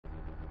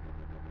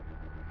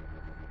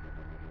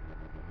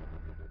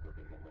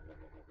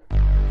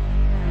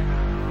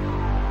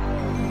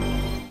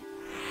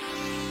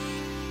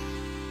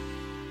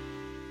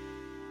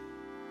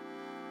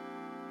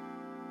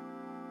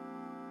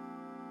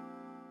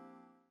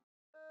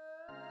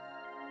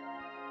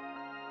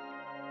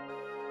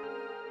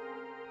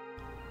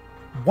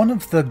One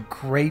of the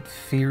great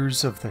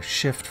fears of the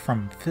shift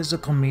from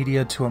physical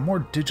media to a more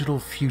digital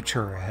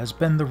future has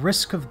been the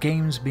risk of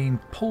games being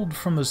pulled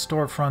from the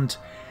storefront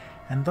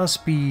and thus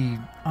be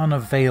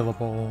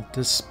unavailable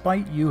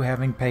despite you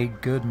having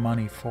paid good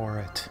money for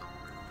it.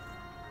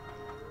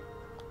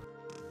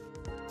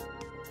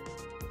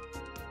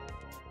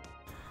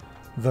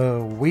 The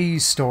Wii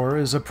Store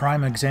is a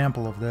prime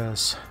example of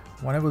this.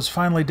 When it was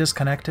finally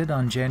disconnected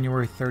on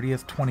January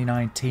 30th,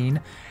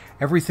 2019,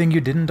 everything you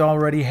didn't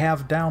already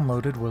have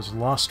downloaded was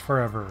lost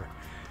forever.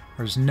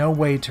 There's no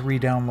way to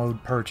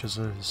re-download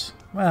purchases.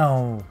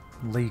 Well,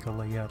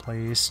 legally at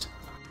least.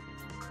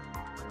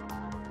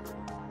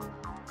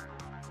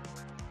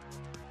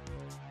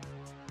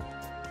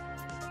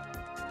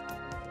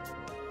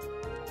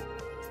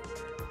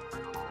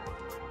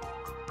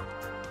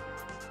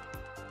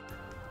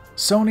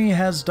 Sony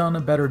has done a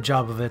better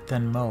job of it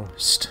than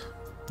most.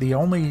 The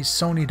only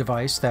Sony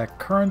device that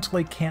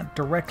currently can't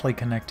directly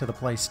connect to the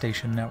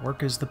PlayStation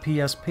Network is the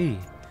PSP.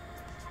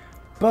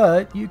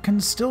 But you can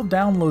still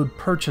download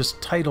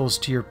purchased titles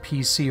to your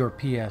PC or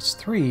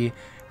PS3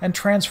 and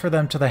transfer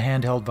them to the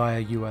handheld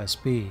via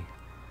USB.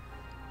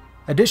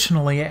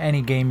 Additionally,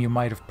 any game you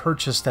might have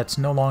purchased that's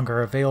no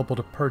longer available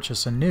to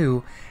purchase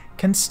anew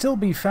can still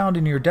be found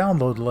in your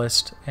download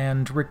list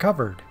and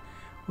recovered,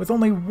 with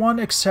only one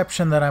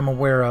exception that I'm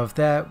aware of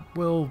that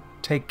we'll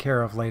take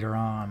care of later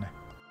on.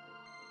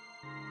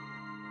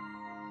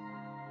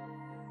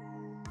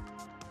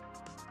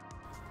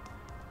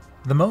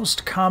 The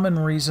most common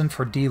reason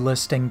for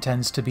delisting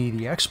tends to be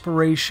the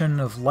expiration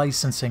of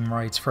licensing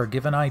rights for a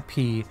given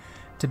IP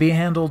to be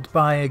handled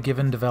by a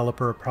given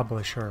developer or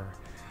publisher.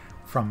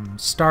 From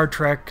Star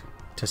Trek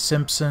to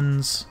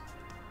Simpsons,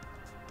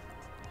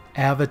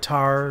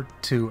 Avatar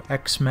to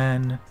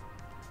X-Men,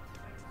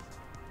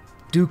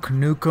 Duke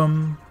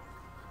Nukem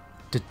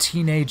to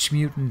Teenage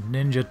Mutant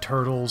Ninja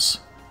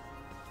Turtles.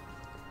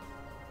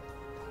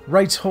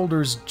 Rights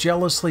holders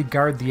jealously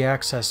guard the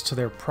access to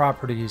their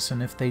properties,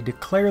 and if they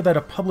declare that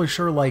a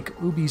publisher like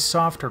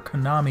Ubisoft or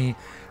Konami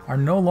are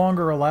no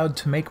longer allowed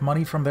to make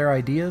money from their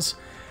ideas,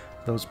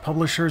 those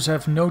publishers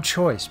have no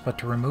choice but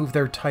to remove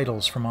their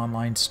titles from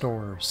online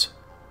stores.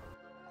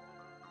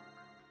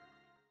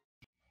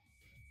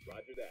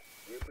 Roger that.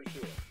 We're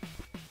pursuing.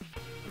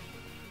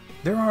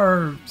 There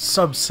are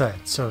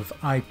subsets of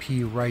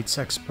IP rights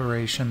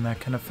expiration that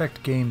can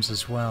affect games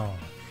as well.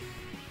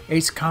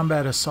 Ace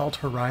Combat Assault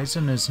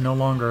Horizon is no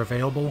longer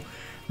available,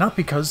 not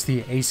because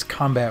the Ace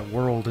Combat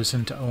world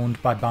isn't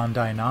owned by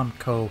Bandai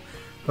Namco,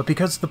 but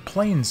because the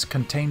planes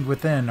contained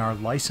within are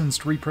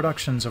licensed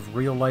reproductions of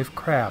real-life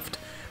craft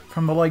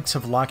from the likes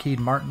of Lockheed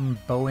Martin,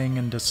 Boeing,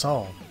 and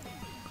Dassault.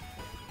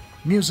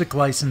 Music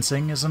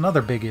licensing is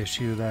another big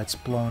issue that's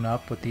blown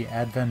up with the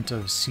advent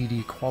of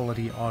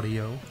CD-quality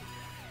audio.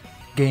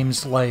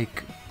 Games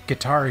like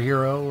Guitar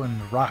Hero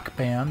and Rock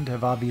Band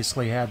have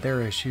obviously had their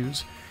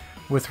issues,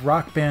 with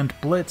Rock Band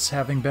Blitz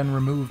having been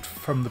removed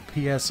from the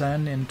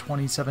PSN in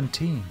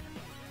 2017.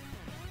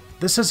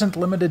 This isn't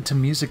limited to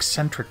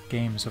music-centric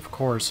games, of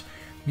course.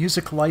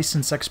 Music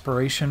license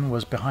expiration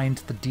was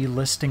behind the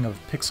delisting of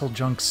Pixel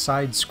Junk's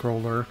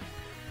side-scroller,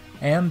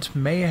 and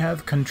may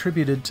have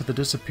contributed to the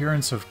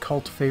disappearance of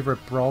cult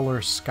favorite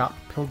brawler Scott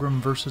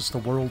Pilgrim vs. the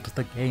World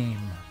the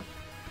Game.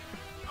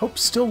 Hope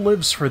still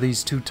lives for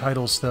these two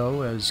titles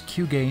though, as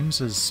Q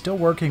Games is still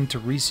working to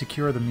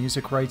re-secure the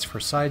music rights for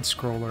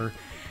side-scroller,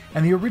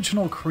 and the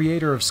original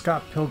creator of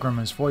Scott Pilgrim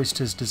has voiced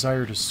his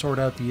desire to sort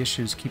out the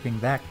issues keeping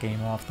that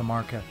game off the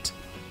market.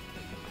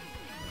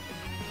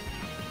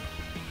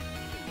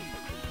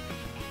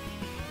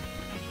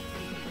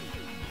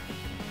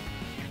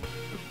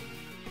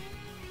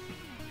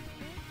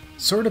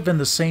 Sort of in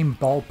the same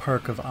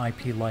ballpark of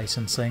IP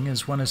licensing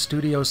is when a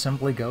studio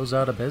simply goes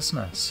out of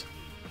business.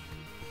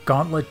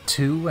 Gauntlet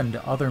 2 and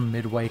other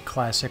Midway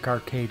classic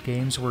arcade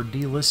games were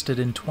delisted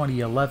in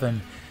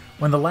 2011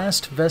 when the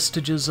last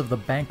vestiges of the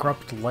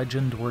bankrupt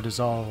legend were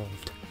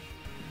dissolved.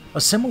 A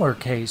similar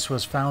case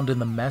was found in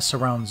the mess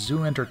around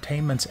Zoo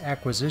Entertainment's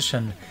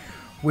acquisition,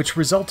 which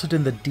resulted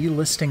in the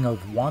delisting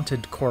of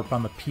Wanted Corp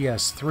on the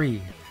PS3,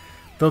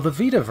 though the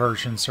Vita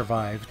version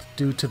survived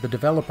due to the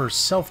developer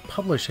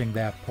self-publishing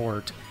that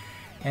port,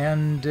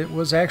 and it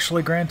was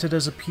actually granted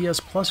as a PS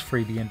Plus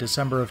freebie in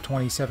December of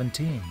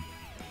 2017.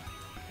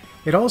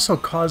 It also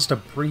caused a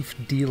brief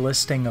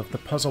delisting of the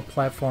puzzle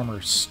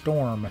platformer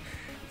Storm,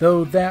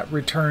 though that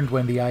returned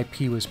when the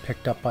IP was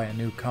picked up by a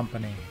new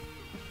company.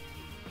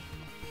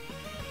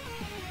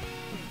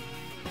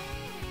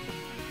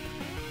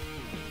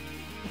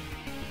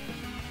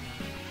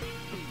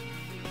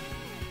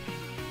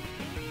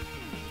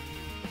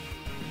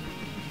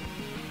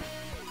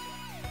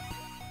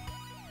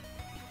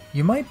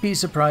 You might be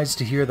surprised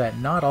to hear that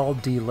not all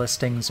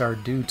delistings are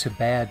due to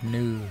bad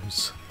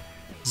news.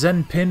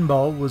 Zen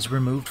Pinball was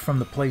removed from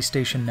the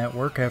PlayStation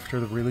Network after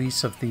the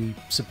release of the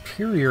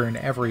superior in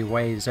every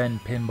way Zen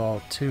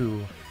Pinball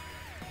 2.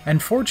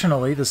 And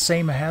fortunately, the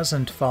same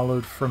hasn't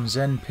followed from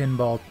Zen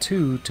Pinball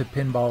 2 to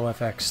Pinball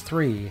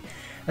FX3,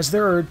 as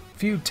there are a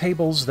few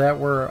tables that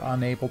were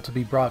unable to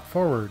be brought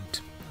forward,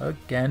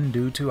 again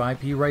due to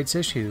IP rights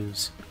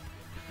issues.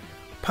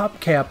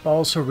 PopCap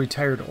also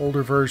retired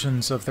older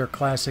versions of their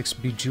classics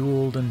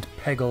Bejeweled and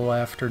Peggle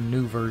after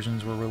new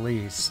versions were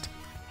released.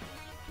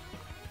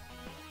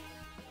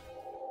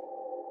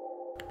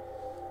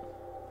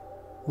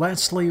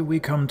 Lastly, we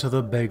come to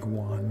the big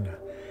one.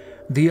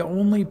 The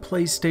only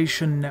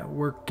PlayStation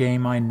Network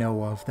game I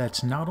know of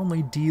that's not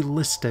only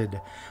delisted,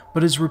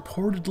 but is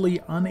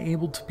reportedly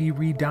unable to be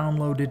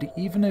re-downloaded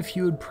even if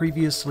you had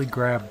previously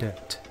grabbed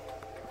it.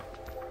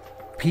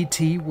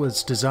 PT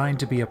was designed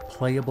to be a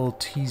playable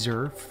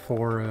teaser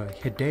for a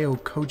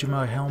Hideo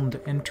Kojima-helmed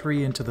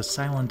entry into the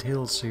Silent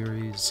Hill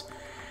series.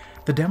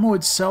 The demo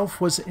itself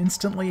was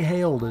instantly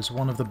hailed as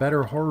one of the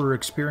better horror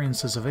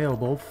experiences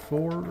available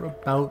for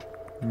about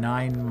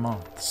 9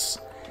 months.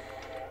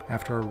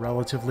 After a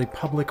relatively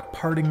public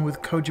parting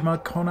with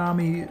Kojima,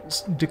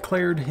 Konami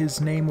declared his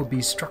name would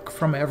be struck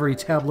from every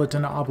tablet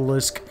and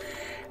obelisk,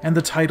 and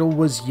the title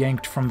was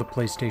yanked from the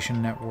PlayStation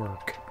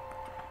Network.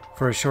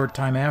 For a short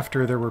time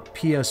after, there were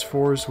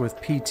PS4s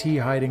with PT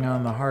hiding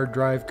on the hard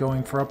drive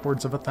going for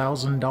upwards of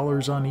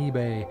 $1,000 on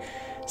eBay,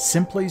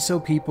 simply so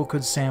people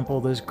could sample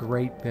this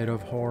great bit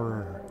of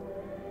horror.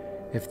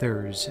 If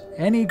there's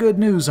any good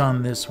news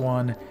on this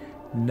one,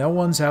 no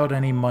one's out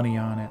any money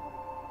on it.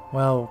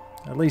 Well,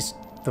 at least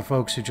the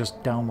folks who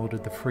just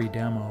downloaded the free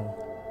demo.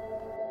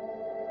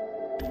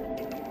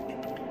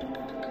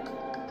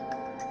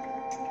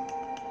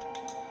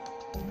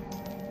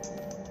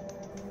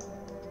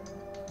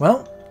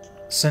 Well,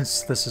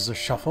 since this is a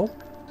shuffle,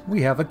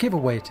 we have a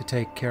giveaway to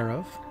take care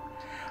of.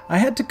 I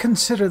had to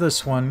consider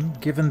this one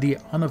given the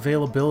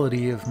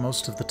unavailability of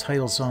most of the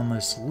titles on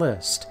this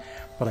list,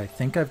 but I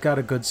think I've got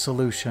a good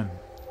solution.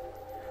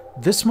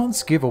 This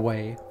month's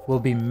giveaway will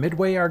be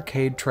Midway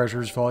Arcade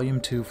Treasures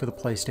Volume 2 for the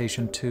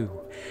PlayStation 2.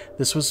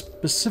 This was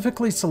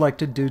specifically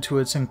selected due to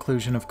its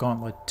inclusion of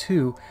Gauntlet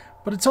 2,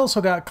 but it's also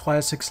got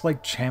classics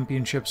like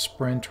Championship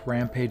Sprint,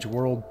 Rampage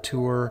World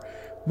Tour,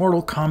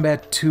 Mortal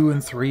Kombat 2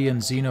 and 3,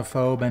 and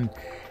Xenophobe, and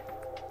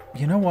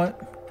you know what?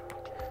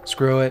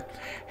 Screw it.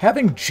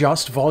 Having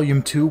just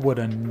Volume 2 would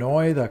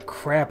annoy the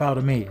crap out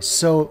of me,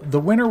 so the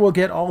winner will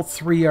get all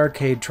 3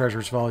 Arcade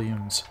Treasures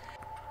volumes.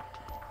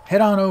 Head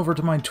on over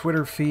to my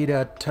Twitter feed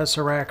at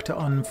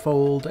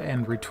TesseractUnfold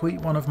and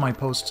retweet one of my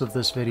posts of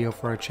this video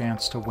for a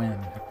chance to win.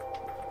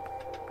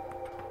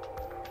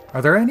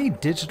 Are there any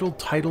digital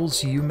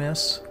titles you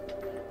miss?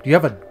 Do you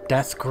have a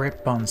death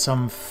grip on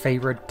some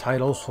favorite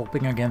title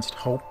hoping against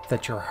hope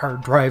that your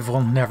hard drive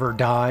will never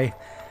die?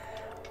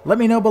 Let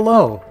me know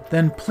below.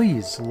 Then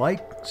please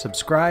like,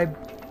 subscribe,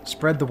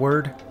 spread the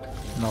word,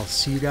 and I'll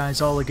see you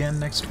guys all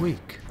again next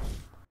week.